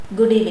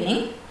Good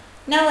evening.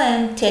 Now I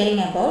am telling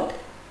about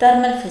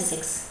thermal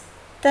physics.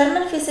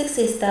 Thermal physics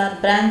is the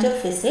branch of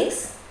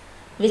physics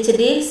which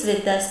deals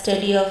with the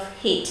study of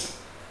heat.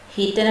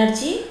 Heat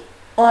energy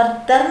or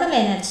thermal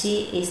energy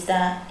is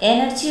the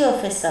energy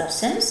of a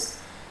substance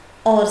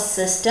or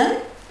system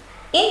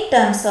in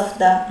terms of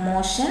the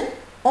motion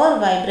or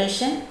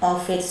vibration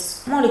of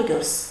its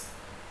molecules.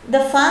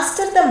 The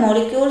faster the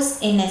molecules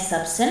in a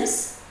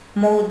substance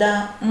move,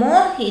 the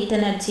more heat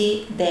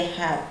energy they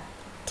have.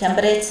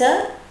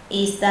 Temperature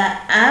is the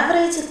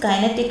average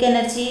kinetic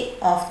energy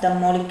of the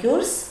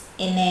molecules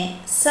in a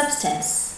substance.